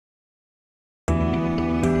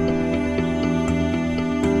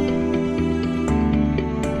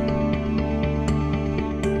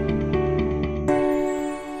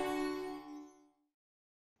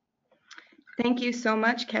Thank you so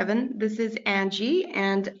much, Kevin. This is Angie,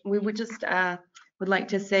 and we would like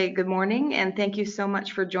to say good morning and thank you so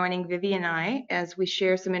much for joining Vivi and I as we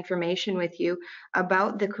share some information with you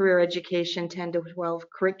about the Career Education 10 to 12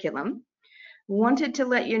 curriculum. Wanted to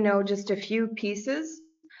let you know just a few pieces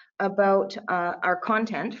about our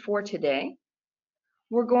content for today.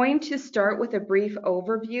 We're going to start with a brief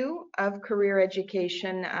overview of career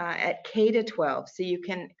education at K to 12, so you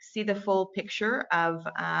can see the full picture of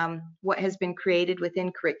what has been created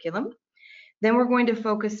within curriculum. Then we're going to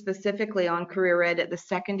focus specifically on career ed at the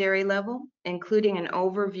secondary level, including an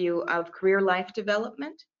overview of career life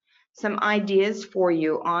development, some ideas for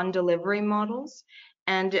you on delivery models,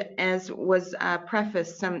 and as was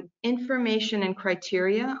prefaced, some information and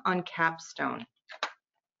criteria on capstone.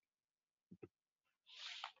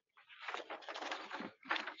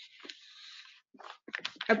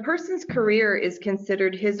 A person's career is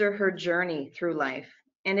considered his or her journey through life,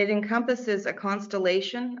 and it encompasses a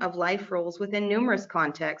constellation of life roles within numerous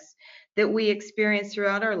contexts that we experience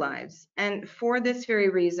throughout our lives. And for this very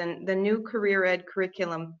reason, the new career ed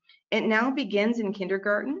curriculum, it now begins in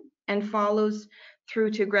kindergarten and follows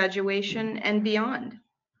through to graduation and beyond.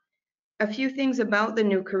 A few things about the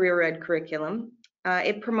new career ed curriculum.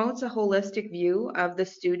 It promotes a holistic view of the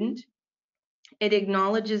student. It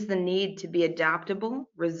acknowledges the need to be adaptable,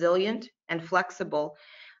 resilient, and flexible.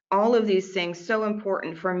 All of these things so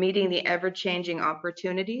important for meeting the ever-changing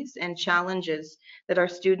opportunities and challenges that our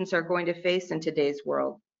students are going to face in today's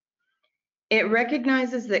world. It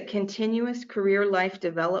recognizes that continuous career life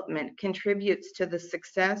development contributes to the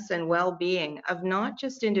success and well-being of not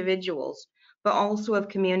just individuals, but also of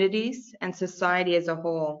communities and society as a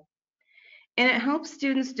whole. And it helps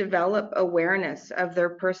students develop awareness of their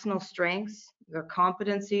personal strengths, their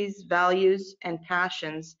competencies, values, and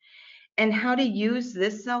passions, and how to use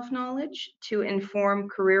this self-knowledge to inform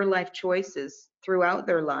career life choices throughout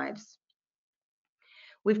their lives.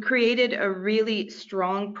 We've created a really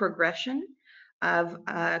strong progression of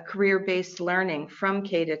career-based learning from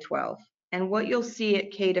K to 12. And what you'll see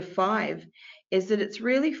at K to 5 is that it's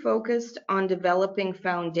really focused on developing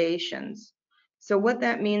foundations. So what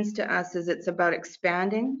that means to us is it's about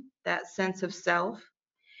expanding that sense of self.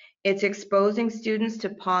 It's exposing students to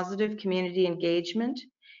positive community engagement,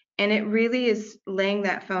 and it really is laying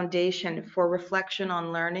that foundation for reflection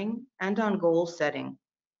on learning and on goal setting.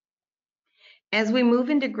 As we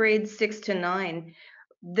move into grades 6 to 9,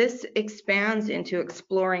 this expands into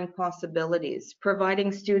exploring possibilities,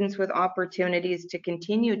 providing students with opportunities to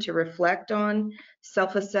continue to reflect on,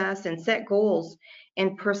 self-assess, and set goals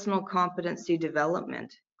in personal competency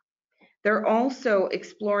development. They're also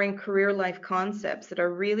exploring career life concepts that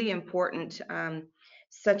are really important,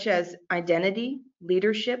 such as identity,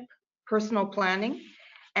 leadership, personal planning,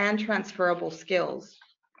 and transferable skills.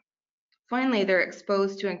 Finally, they're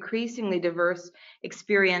exposed to increasingly diverse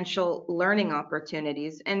experiential learning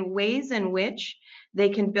opportunities and ways in which they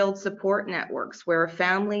can build support networks where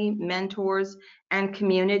family, mentors, and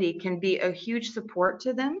community can be a huge support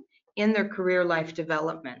to them in their career life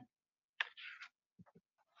development.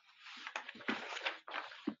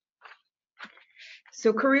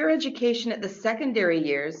 So career education at the secondary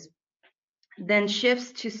years then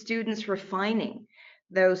shifts to students refining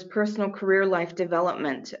those personal career life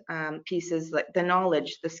development pieces, like the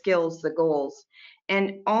knowledge, the skills, the goals,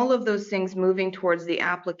 and all of those things moving towards the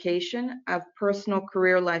application of personal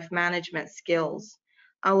career life management skills,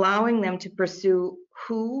 allowing them to pursue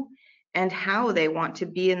who and how they want to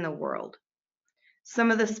be in the world. Some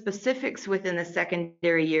of the specifics within the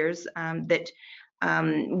secondary years that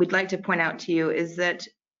we'd like to point out to you is that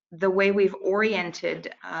the way we've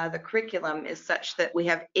oriented the curriculum is such that we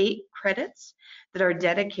have 8 credits that are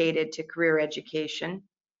dedicated to career education,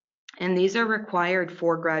 and these are required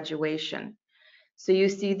for graduation. So you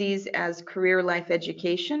see these as career life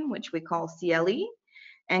education, which we call CLE,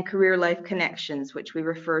 and career life connections, which we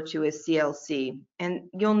refer to as CLC. And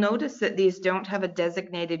you'll notice that these don't have a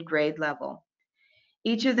designated grade level.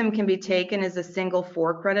 Each of them can be taken as a single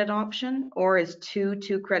 4-credit option or as 2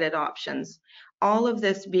 2-credit options, all of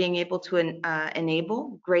this being able to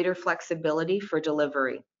enable greater flexibility for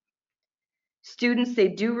delivery. Students, they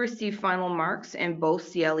do receive final marks in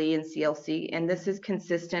both CLE and CLC, and this is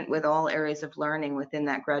consistent with all areas of learning within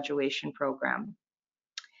that graduation program.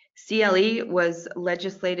 CLE was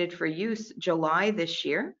legislated for use July this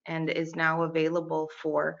year and is now available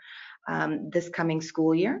for this coming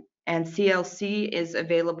school year. And CLC is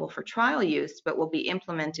available for trial use, but will be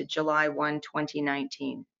implemented July 1,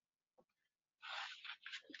 2019.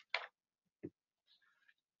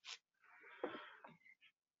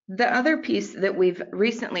 The other piece that we've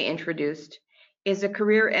recently introduced is a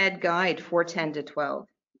career ed guide for 10 to 12.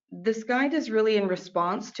 This guide is really in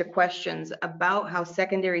response to questions about how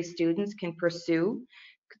secondary students can pursue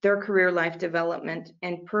their career life development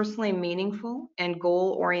in personally meaningful and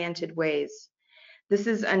goal-oriented ways. This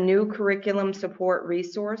is a new curriculum support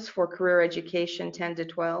resource for career education 10 to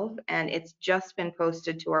 12, and it's just been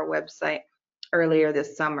posted to our website earlier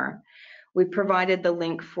this summer. We provided the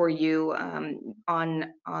link for you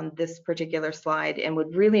on this particular slide and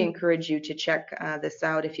would really encourage you to check this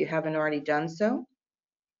out if you haven't already done so.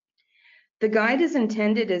 The guide is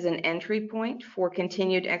intended as an entry point for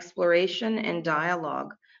continued exploration and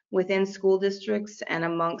dialogue within school districts and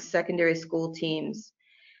amongst secondary school teams,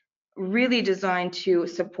 really designed to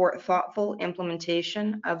support thoughtful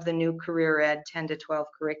implementation of the new Career Ed 10 to 12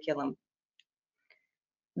 curriculum.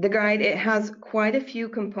 The guide, it has quite a few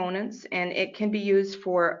components and it can be used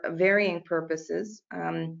for varying purposes,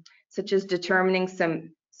 such as determining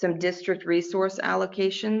some district resource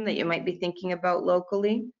allocation that you might be thinking about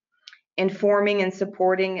locally, informing and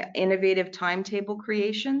supporting innovative timetable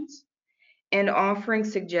creations, and offering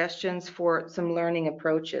suggestions for some learning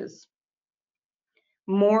approaches.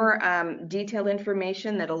 More detailed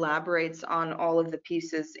information that elaborates on all of the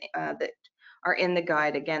pieces that are in the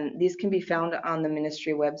guide. Again, these can be found on the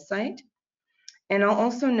ministry website. And I'll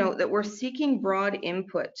also note that we're seeking broad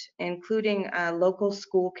input, including local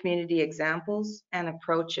school community examples and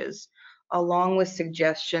approaches, along with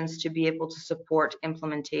suggestions to be able to support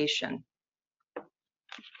implementation.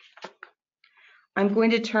 I'm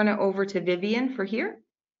going to turn it over to Vivian for here.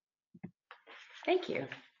 Thank you.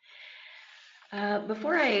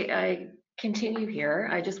 Before I continue here,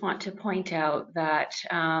 I just want to point out that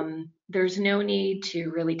there's no need to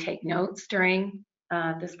really take notes during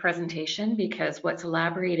this presentation because what's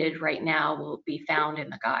elaborated right now will be found in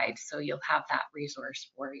the guide, so you'll have that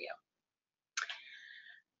resource for you.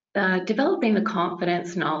 Developing the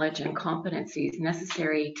confidence, knowledge, and competencies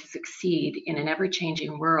necessary to succeed in an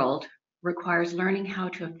ever-changing world requires learning how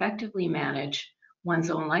to effectively manage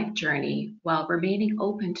one's own life journey while remaining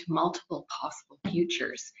open to multiple possible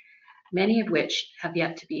futures, many of which have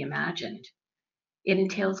yet to be imagined. It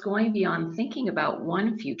entails going beyond thinking about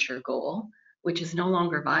one future goal, which is no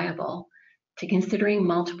longer viable, to considering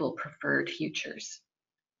multiple preferred futures.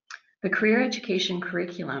 The career education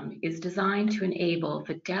curriculum is designed to enable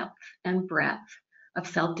the depth and breadth of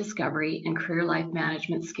self-discovery and career life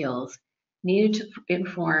management skills needed to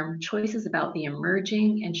inform choices about the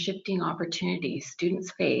emerging and shifting opportunities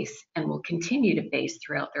students face and will continue to face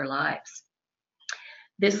throughout their lives.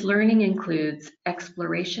 This learning includes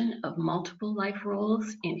exploration of multiple life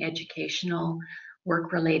roles in educational,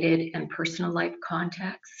 work-related, and personal life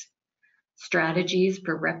contexts, strategies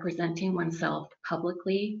for representing oneself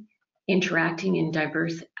publicly, interacting in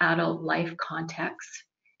diverse adult life contexts,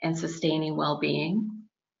 and sustaining well-being,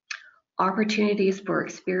 opportunities for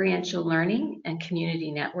experiential learning and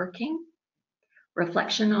community networking,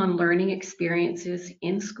 reflection on learning experiences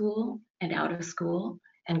in school and out of school,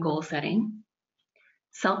 and goal setting,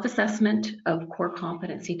 self-assessment of core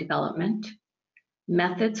competency development,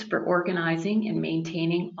 methods for organizing and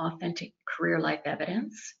maintaining authentic career life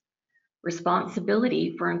evidence,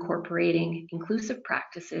 responsibility for incorporating inclusive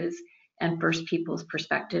practices and First Peoples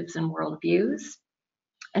perspectives and worldviews,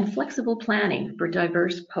 and flexible planning for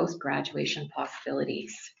diverse post-graduation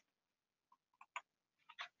possibilities.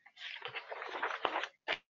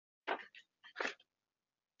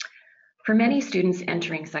 For many students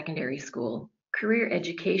entering secondary school, career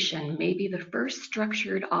education may be the first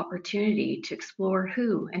structured opportunity to explore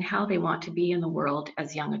who and how they want to be in the world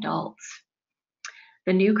as young adults.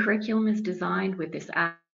 The new curriculum is designed with this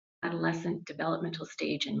adolescent developmental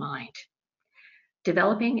stage in mind.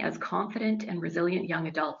 Developing as confident and resilient young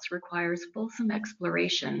adults requires fulsome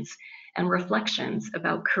explorations and reflections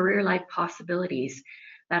about career life possibilities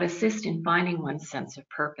that assist in finding one's sense of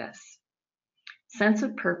purpose. Sense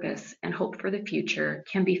of purpose and hope for the future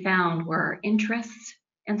can be found where our interests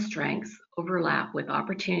and strengths overlap with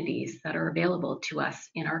opportunities that are available to us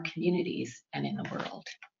in our communities and in the world.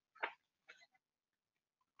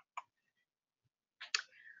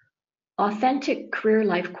 Authentic career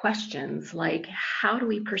life questions like how do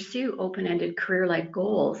we pursue open-ended career life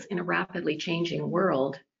goals in a rapidly changing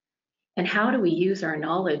world, and how do we use our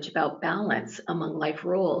knowledge about balance among life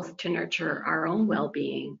roles to nurture our own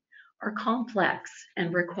well-being are complex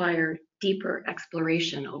and require deeper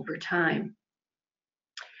exploration over time.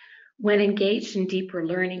 When engaged in deeper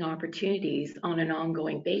learning opportunities on an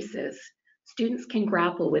ongoing basis, students can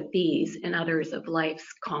grapple with these and others of life's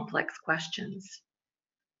complex questions.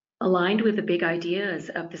 Aligned with the big ideas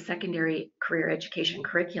of the secondary career education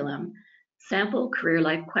curriculum, Sample career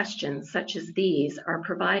life questions such as these are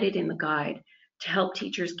provided in the guide to help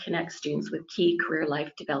teachers connect students with key career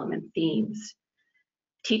life development themes.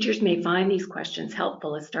 Teachers may find these questions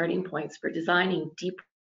helpful as starting points for designing deeper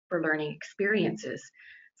learning experiences,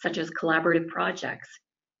 such as collaborative projects,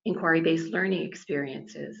 inquiry-based learning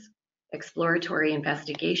experiences, exploratory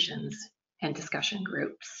investigations, and discussion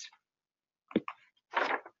groups.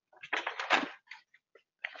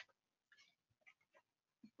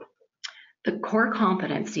 The core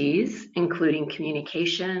competencies, including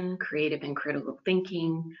communication, creative and critical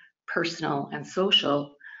thinking, personal and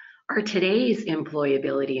social, are today's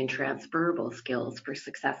employability and transferable skills for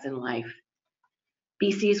success in life.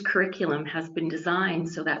 BC's curriculum has been designed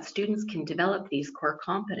so that students can develop these core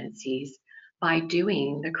competencies by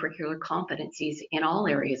doing the curricular competencies in all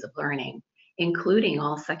areas of learning, including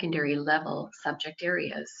all secondary level subject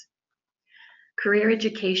areas. Career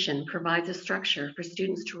education provides a structure for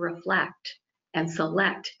students to reflect and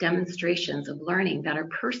select demonstrations of learning that are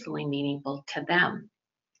personally meaningful to them.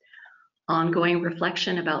 Ongoing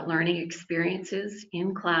reflection about learning experiences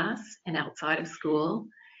in class and outside of school,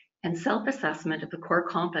 and self-assessment of the core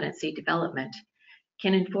competency development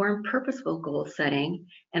can inform purposeful goal setting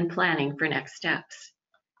and planning for next steps.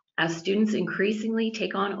 As students increasingly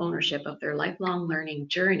take on ownership of their lifelong learning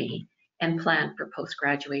journey and plan for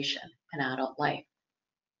post-graduation and adult life.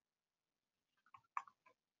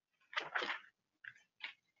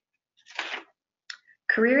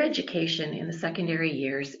 Career education in the secondary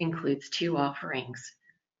years includes two offerings,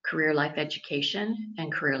 Career Life Education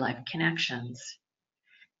and Career Life Connections.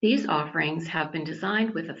 These offerings have been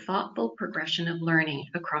designed with a thoughtful progression of learning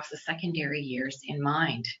across the secondary years in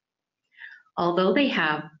mind. Although they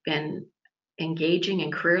have been engaging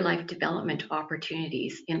in career life development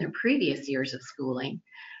opportunities in their previous years of schooling,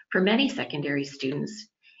 for many secondary students,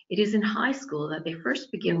 it is in high school that they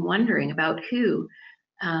first begin wondering about who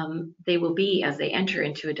they will be as they enter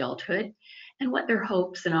into adulthood and what their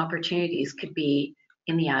hopes and opportunities could be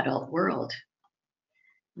in the adult world.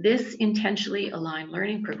 This intentionally aligned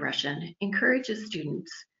learning progression encourages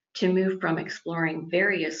students to move from exploring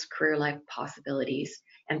various career life possibilities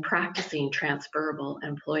and practicing transferable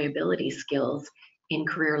employability skills in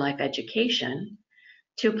career life education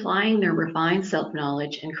to applying their refined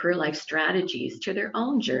self-knowledge and career life strategies to their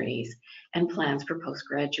own journeys and plans for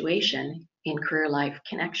post-graduation in career life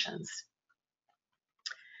connections.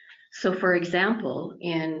 So for example,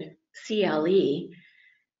 in CLE,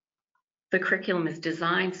 the curriculum is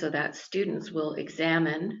designed so that students will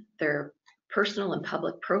examine their personal and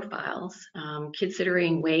public profiles,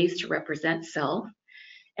 considering ways to represent self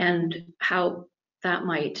and how that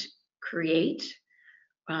might create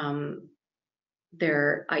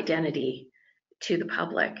their identity to the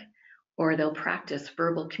public, or they'll practice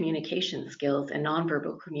verbal communication skills and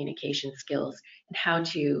nonverbal communication skills and how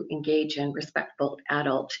to engage in respectful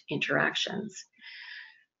adult interactions.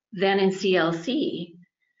 Then in CLC,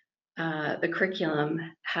 the curriculum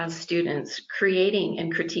has students creating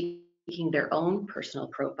and critiquing their own personal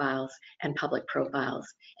profiles and public profiles,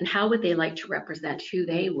 and how would they like to represent who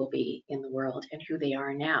they will be in the world and who they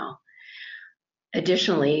are now.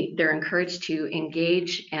 Additionally, they're encouraged to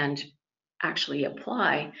engage and actually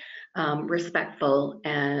apply respectful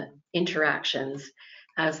interactions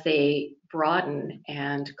as they broaden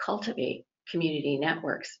and cultivate community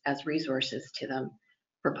networks as resources to them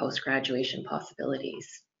for post-graduation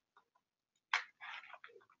possibilities.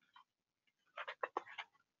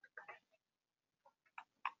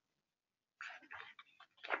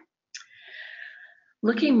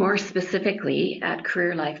 Looking more specifically at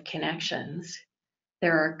career life connections,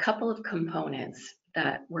 there are a couple of components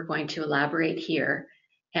that we're going to elaborate here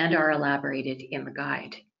and are elaborated in the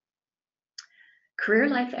guide. Career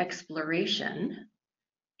life exploration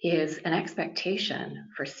is an expectation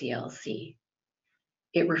for CLC.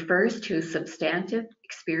 It refers to substantive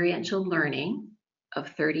experiential learning of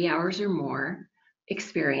 30 hours or more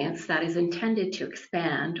experience that is intended to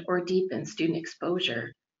expand or deepen student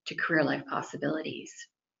exposure to career life possibilities.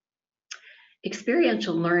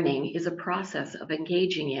 Experiential learning is a process of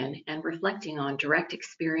engaging in and reflecting on direct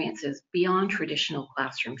experiences beyond traditional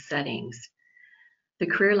classroom settings. The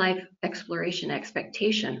career life exploration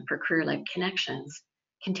expectation for career life connections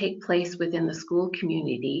can take place within the school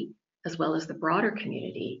community as well as the broader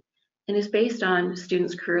community, and is based on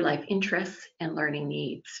students' career life interests and learning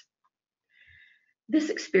needs. This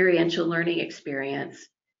experiential learning experience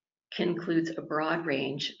includes a broad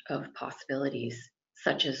range of possibilities,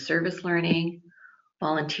 such as service learning,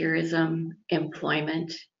 volunteerism,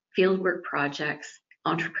 employment, fieldwork projects,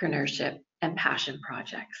 entrepreneurship, and passion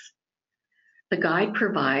projects. The guide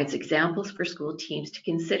provides examples for school teams to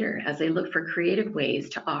consider as they look for creative ways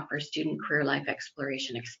to offer student career life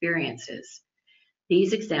exploration experiences.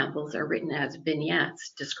 These examples are written as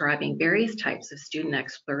vignettes describing various types of student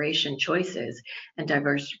exploration choices and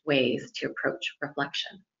diverse ways to approach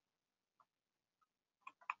reflection.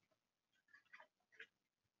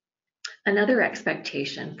 Another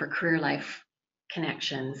expectation for career life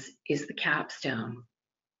connections is the capstone.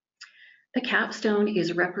 The capstone is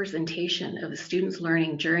a representation of the student's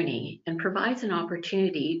learning journey and provides an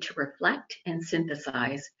opportunity to reflect and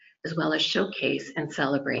synthesize, as well as showcase and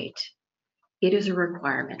celebrate. It is a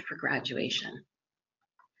requirement for graduation.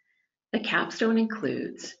 The capstone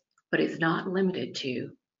includes, but is not limited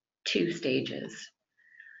to, 2 stages.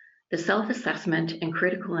 The self-assessment and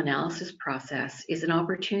critical analysis process is an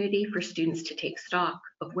opportunity for students to take stock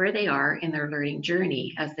of where they are in their learning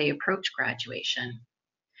journey as they approach graduation.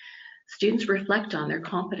 Students reflect on their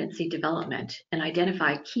competency development and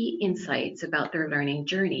identify key insights about their learning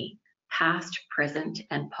journey, past, present,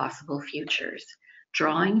 and possible futures,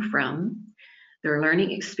 drawing from their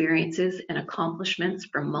learning experiences and accomplishments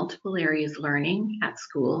from multiple areas learning at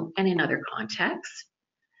school and in other contexts,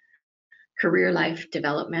 career life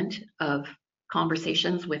development of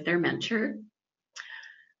conversations with their mentor,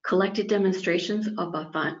 collected demonstrations of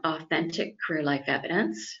authentic career life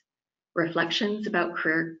evidence, reflections about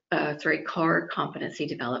core competency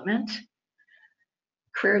development,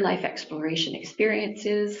 career life exploration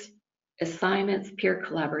experiences, assignments, peer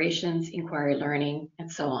collaborations, inquiry learning,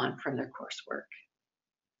 and so on from their coursework.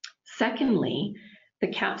 Secondly, the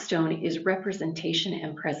capstone is representation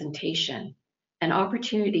and presentation, an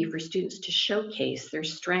opportunity for students to showcase their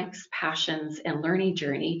strengths, passions, and learning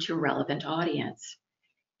journey to a relevant audience.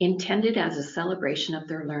 Intended as a celebration of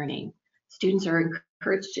their learning, students are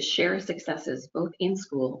encouraged to share successes both in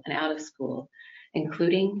school and out of school,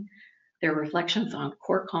 including their reflections on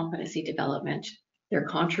core competency development, their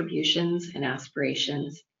contributions and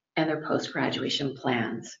aspirations, and their post-graduation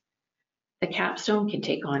plans. The capstone can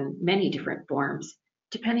take on many different forms,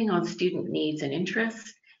 depending on student needs and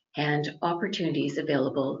interests and opportunities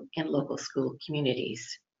available in local school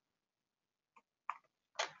communities.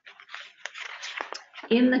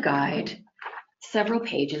 In the guide, several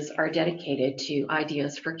pages are dedicated to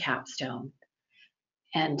ideas for capstone.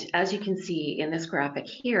 And as you can see in this graphic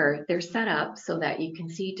here, they're set up so that you can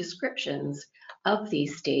see descriptions of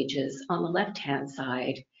these stages on the left-hand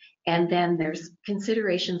side. And then there's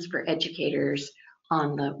considerations for educators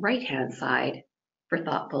on the right-hand side for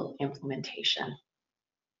thoughtful implementation.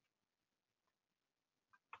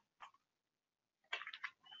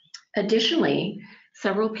 Additionally,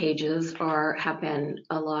 several pages have been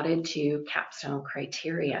allotted to capstone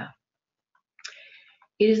criteria.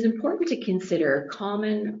 It is important to consider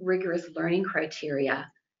common, rigorous learning criteria,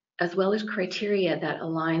 as well as criteria that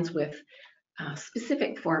aligns with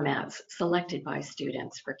specific formats selected by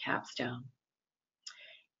students for capstone.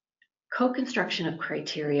 Co-construction of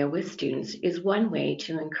criteria with students is one way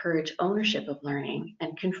to encourage ownership of learning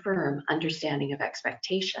and confirm understanding of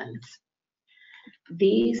expectations.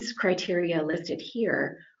 These criteria listed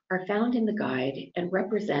here are found in the guide and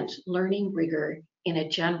represent learning rigor in a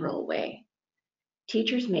general way.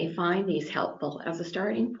 Teachers may find these helpful as a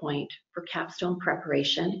starting point for capstone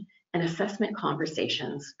preparation and assessment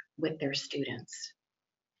conversations with their students.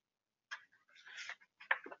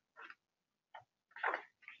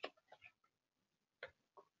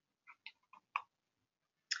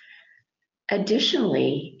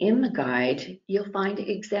 Additionally, in the guide, you'll find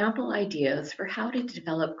example ideas for how to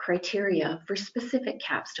develop criteria for specific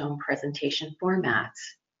capstone presentation formats.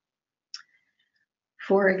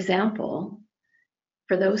 For example,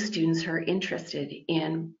 for those students who are interested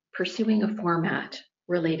in pursuing a format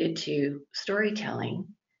related to storytelling,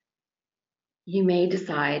 you may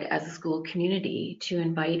decide as a school community to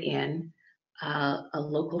invite in a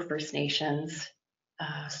local First Nations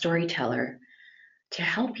storyteller to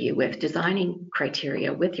help you with designing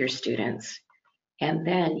criteria with your students, and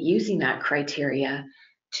then using that criteria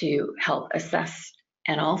to help assess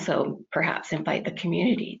and also perhaps invite the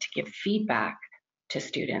community to give feedback to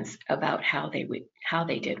students about how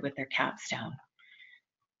they did with their capstone.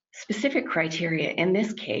 Specific criteria in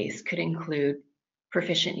this case could include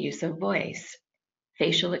proficient use of voice,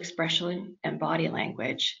 facial expression and body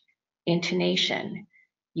language, intonation,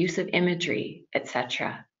 use of imagery,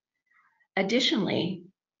 etc. Additionally,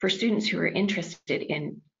 for students who are interested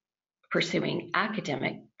in pursuing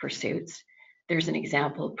academic pursuits, there's an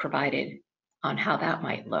example provided on how that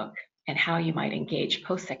might look and how you might engage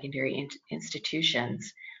post-secondary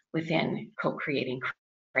institutions within co-creating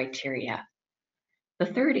criteria. The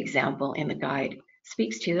third example in the guide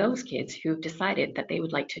speaks to those kids who've decided that they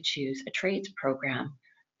would like to choose a trades program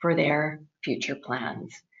for their future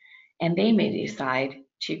plans. And they may decide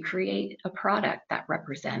to create a product that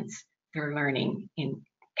represents their learning in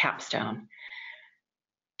capstone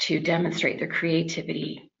to demonstrate their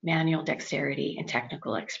creativity, manual dexterity, and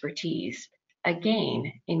technical expertise.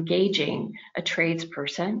 Again, engaging a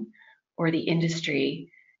tradesperson or the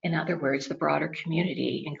industry, in other words, the broader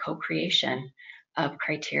community in co-creation of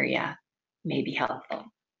criteria may be helpful.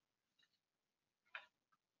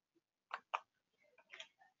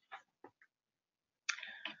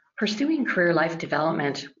 Pursuing career life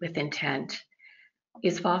development with intent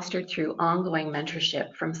is fostered through ongoing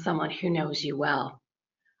mentorship from someone who knows you well.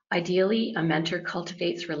 Ideally, a mentor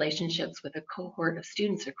cultivates relationships with a cohort of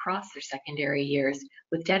students across their secondary years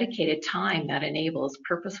with dedicated time that enables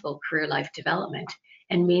purposeful career life development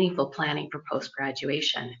and meaningful planning for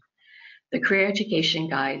post-graduation. The Career Education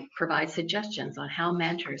Guide provides suggestions on how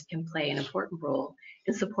mentors can play an important role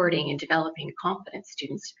in supporting and developing competent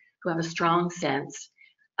students who have a strong sense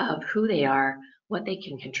of who they are, what they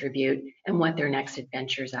can contribute, and what their next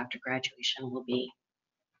adventures after graduation will be.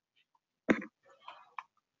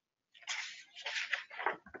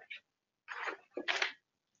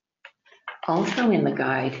 Also in the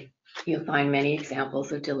guide, you'll find many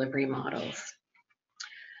examples of delivery models.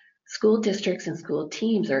 School districts and school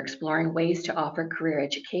teams are exploring ways to offer career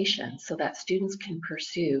education so that students can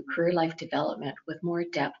pursue career life development with more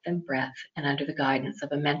depth and breadth and under the guidance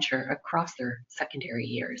of a mentor across their secondary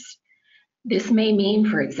years. This may mean,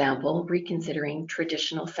 for example, reconsidering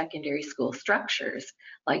traditional secondary school structures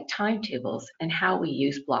like timetables and how we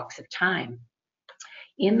use blocks of time.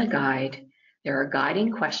 In the guide, there are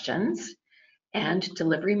guiding questions and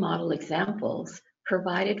delivery model examples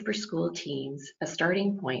provided for school teams as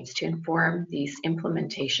starting points to inform these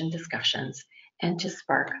implementation discussions and to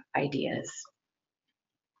spark ideas.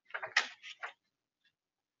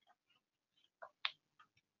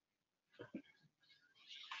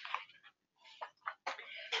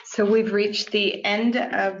 So we've reached the end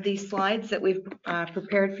of the slides that we've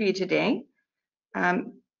prepared for you today.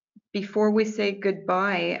 Before we say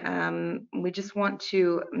goodbye, we just want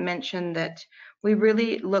to mention that we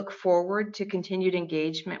really look forward to continued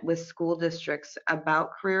engagement with school districts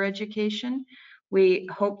about career education. We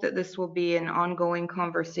hope that this will be an ongoing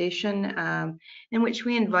conversation in which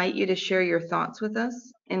we invite you to share your thoughts with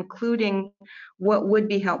us, including what would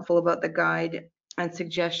be helpful about the guide and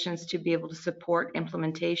suggestions to be able to support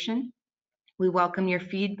implementation. We welcome your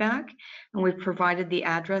feedback, and we've provided the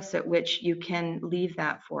address at which you can leave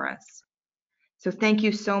that for us. So thank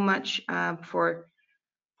you so much for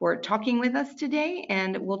talking with us today,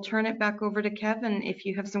 and we'll turn it back over to Kevin if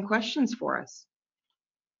you have some questions for us.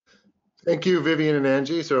 Thank you, Vivian and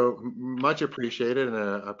Angie. So much appreciated, and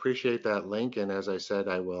appreciate that link. And as I said,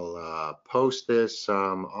 I will post this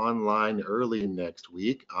online early next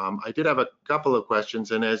week. I did have a couple of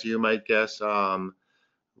questions, and as you might guess,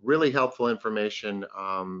 really helpful information.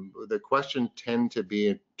 The questions tend to be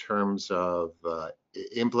in terms of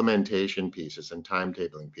implementation pieces and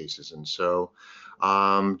timetabling pieces. And so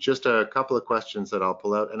just a couple of questions that I'll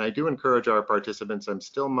pull out. And I do encourage our participants, I'm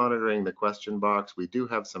still monitoring the question box. We do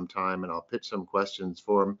have some time, and I'll pitch some questions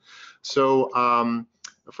for them. So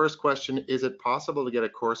the first question, is it possible to get a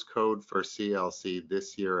course code for CLC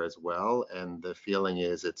this year as well? And the feeling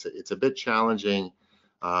is it's a bit challenging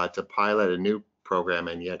to pilot a new program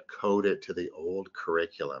and yet code it to the old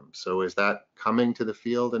curriculum. So is that coming to the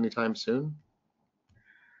field anytime soon?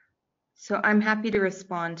 So I'm happy to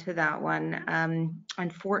respond to that one.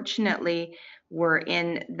 Unfortunately, we're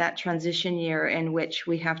in that transition year in which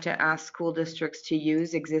we have to ask school districts to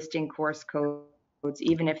use existing course codes,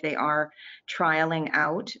 even if they are trialing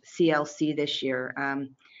out CLC this year.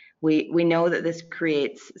 We know that this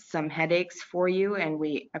creates some headaches for you, and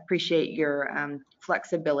we appreciate your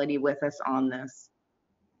flexibility with us on this.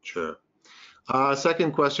 Sure.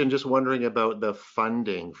 Second question, just wondering about the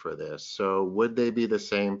funding for this. So would they be the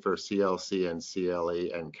same for CLC and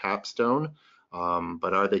CLE and capstone,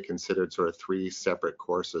 but are they considered sort of three separate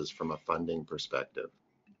courses from a funding perspective?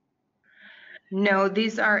 No,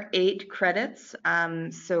 these are 8 credits.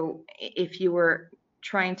 So if you were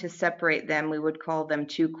trying to separate them, we would call them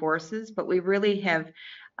 2 courses, but we really have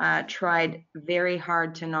tried very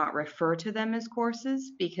hard to not refer to them as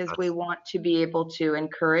courses because we want to be able to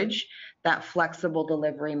encourage that flexible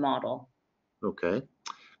delivery model. Okay.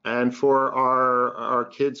 And for our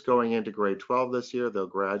kids going into grade 12 this year, they'll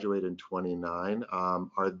graduate in 29.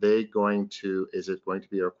 Are they going to, is it going to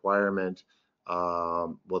be a requirement,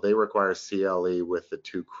 will they require CLE with the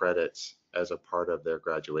 2 credits as a part of their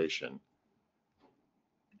graduation?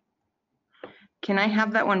 Can I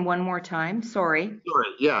have that one more time? Sorry. Sure.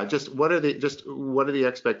 Yeah, just what are the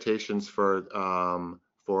expectations for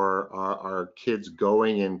our kids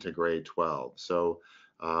going into grade 12? So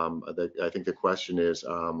I think the question is,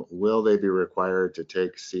 will they be required to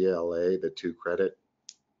take CLA, the 2-credit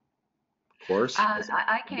course?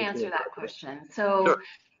 I can answer that question. So Sure.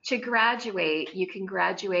 to graduate, you can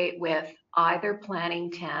graduate with either Planning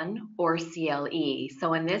 10 or CLE.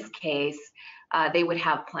 So in this case, they would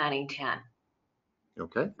have Planning 10.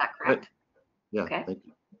 Okay. Is that Great. correct? Yeah, Okay. thank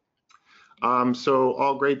you. So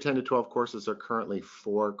all grade 10 to 12 courses are currently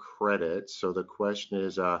 4 credits. So the question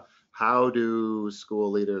is, how do school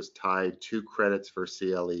leaders tie 2 credits for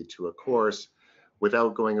CLE to a course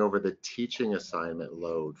without going over the teaching assignment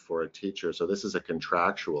load for a teacher? So this is a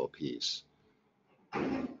contractual piece.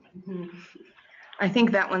 Mhm. I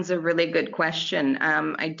think that one's a really good question.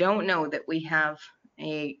 I don't know that we have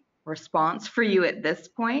a response for you at this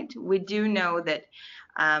point. We do know that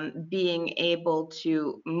being able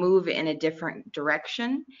to move in a different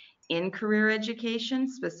direction in career education,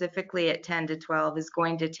 specifically at 10 to 12, is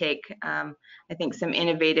going to take, I think, some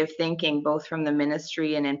innovative thinking, both from the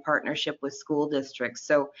ministry and in partnership with school districts.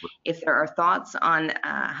 So if there are thoughts on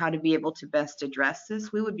how to be able to best address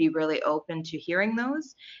this, we would be really open to hearing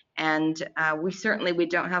those. And we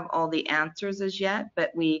don't have all the answers as yet,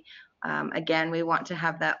 but again, we want to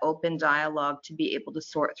have that open dialogue to be able to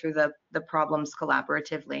sort through the problems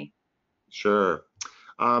collaboratively. Sure.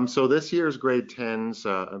 So this year's grade 10s,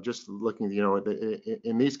 I'm just looking,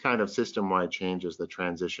 in these kind of system-wide changes, the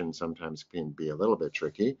transition sometimes can be a little bit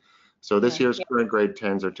tricky. So this year's current grade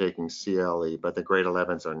 10s are taking CLE, but the grade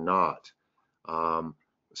 11s are not.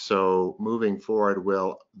 So moving forward,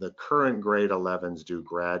 will the current grade 11s do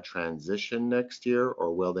grad transition next year,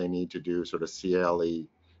 or will they need to do sort of CLE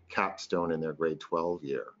capstone in their grade 12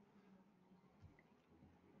 year?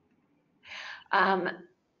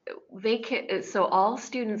 So all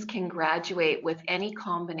students can graduate with any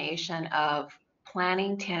combination of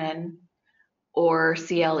Planning 10 or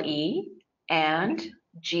CLE and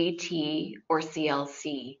GT or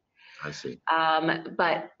CLC. I see.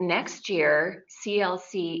 But next year,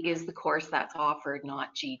 CLC is the course that's offered,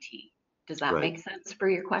 not GT. Does that Right. make sense for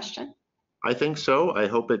your question? I think so. I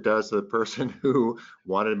hope it does. The person who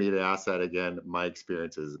wanted me to ask that again, my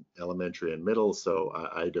experience is elementary and middle, so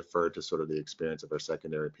I defer to sort of the experience of our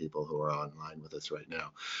secondary people who are online with us right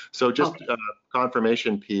now. So just Okay.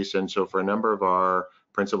 confirmation piece, and so for a number of our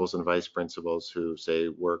principals and vice principals who say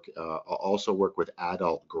also work with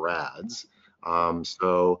adult grads,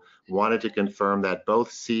 so wanted to confirm that both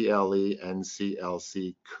CLE and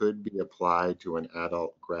CLC could be applied to an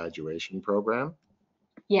adult graduation program.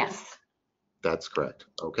 Yes. That's correct.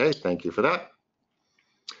 Okay, thank you for that.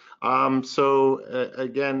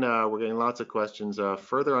 Again, we're getting lots of questions.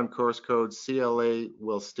 Further on course codes, CLA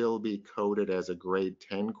will still be coded as a grade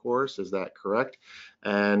 10 course, is that correct?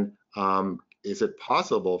 And is it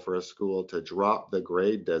possible for a school to drop the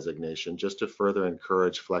grade designation just to further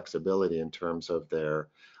encourage flexibility in terms of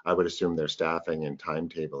I would assume their staffing and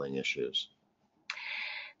timetabling issues?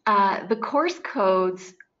 The course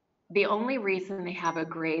codes, the only reason they have a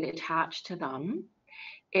grade attached to them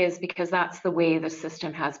is because that's the way the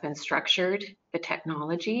system has been structured, the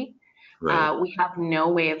technology. Right. We have no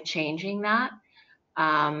way of changing that.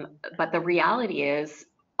 But the reality is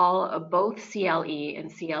both CLE and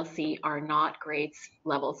CLC are not grades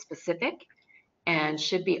level specific and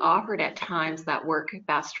should be offered at times that work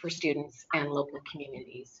best for students and local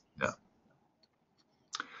communities. Yeah.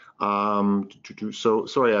 So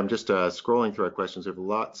sorry, I'm just scrolling through our questions. We have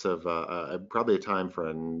lots of probably time for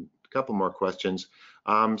a couple more questions.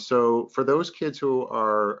 So for those kids who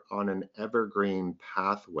are on an evergreen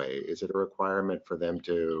pathway, is it a requirement for them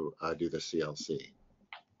to do the CLC?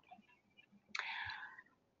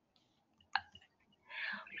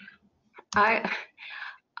 Are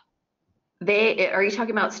you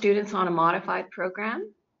talking about students on a modified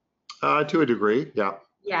program? To a degree, yeah.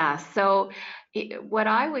 Yeah, so what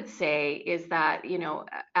I would say is that,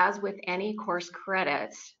 as with any course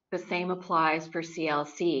credits, the same applies for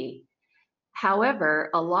CLC.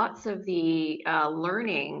 However, lots of the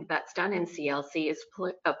learning that's done in CLC is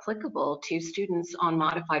applicable to students on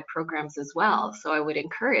modified programs as well. So I would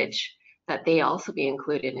encourage that they also be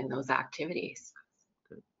included in those activities.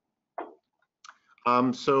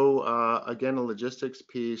 Again, a logistics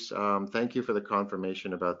piece. Thank you for the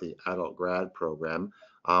confirmation about the adult grad program.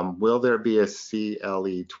 Will there be a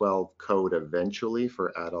CLE 12 code eventually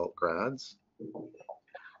for adult grads?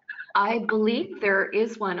 I believe there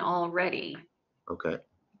is one already. Okay.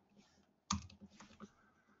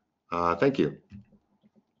 Thank you.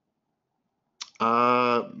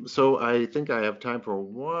 So I think I have time for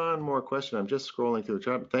one more question. I'm just scrolling through the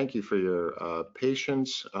chat. Thank you for your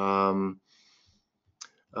patience. Well,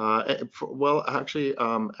 actually,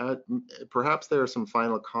 perhaps there are some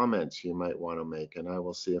final comments you might want to make, and I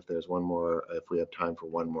will see if there's one more, if we have time for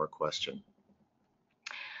one more question.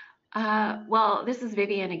 Well, this is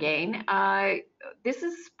Vivian again. This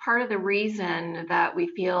is part of the reason that we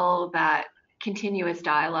feel that continuous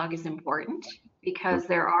dialogue is important, because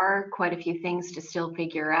there are quite a few things to still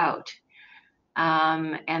figure out.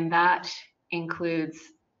 And that includes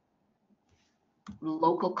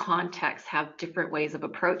local contexts have different ways of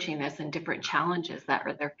approaching this and different challenges that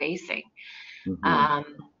they're facing. Mm-hmm.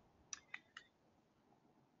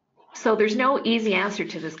 So there's no easy answer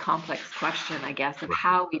to this complex question, I guess, of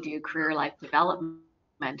how we do career life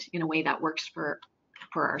development in a way that works for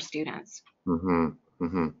our students. Mm-hmm.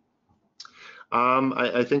 Mm-hmm.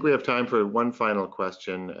 I think we have time for one final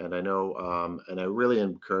question, and I know, and I really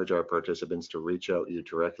encourage our participants to reach out to you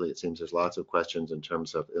directly. It seems there's lots of questions in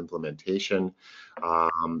terms of implementation.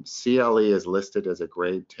 CLE is listed as a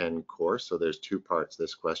grade 10 course, so there's two parts to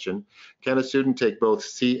this question. Can a student take both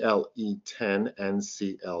CLE 10 and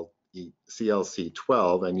CLC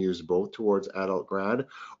 12 and use both towards adult grad,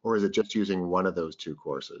 or is it just using one of those two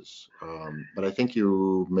courses? But I think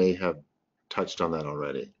you may have touched on that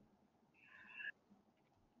already.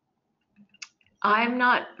 I'm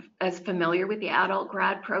not as familiar with the adult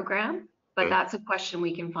grad program, but Okay. that's a question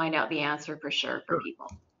we can find out the answer for sure for people.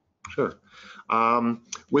 Sure.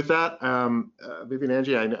 With that, Vivian,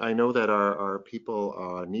 Angie, I know that our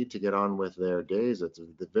people need to get on with their days. It's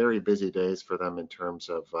the very busy days for them in terms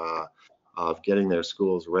of getting their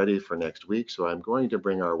schools ready for next week. So I'm going to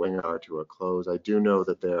bring our webinar to a close. I do know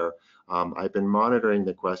that I've been monitoring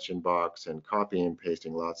the question box and copying and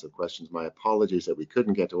pasting lots of questions. My apologies that we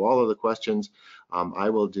couldn't get to all of the questions. I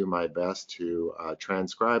will do my best to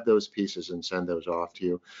transcribe those pieces and send those off to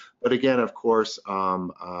you. But again, of course, I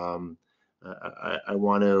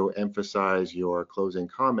want to emphasize your closing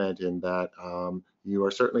comment in that you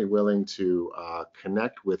are certainly willing to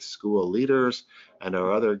connect with school leaders and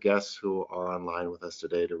our other guests who are online with us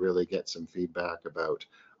today to really get some feedback about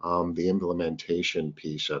the implementation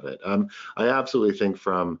piece of it. I absolutely think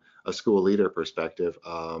from a school leader perspective,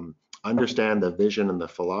 understand the vision and the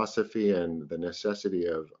philosophy and the necessity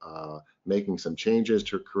of making some changes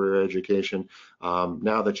to career education.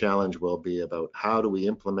 Now the challenge will be about how do we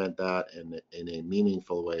implement that in a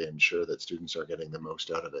meaningful way, ensure that students are getting the most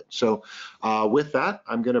out of it. So with that,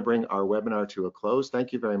 I'm going to bring our webinar to a close.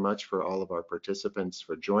 Thank you very much for all of our participants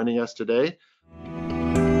for joining us today.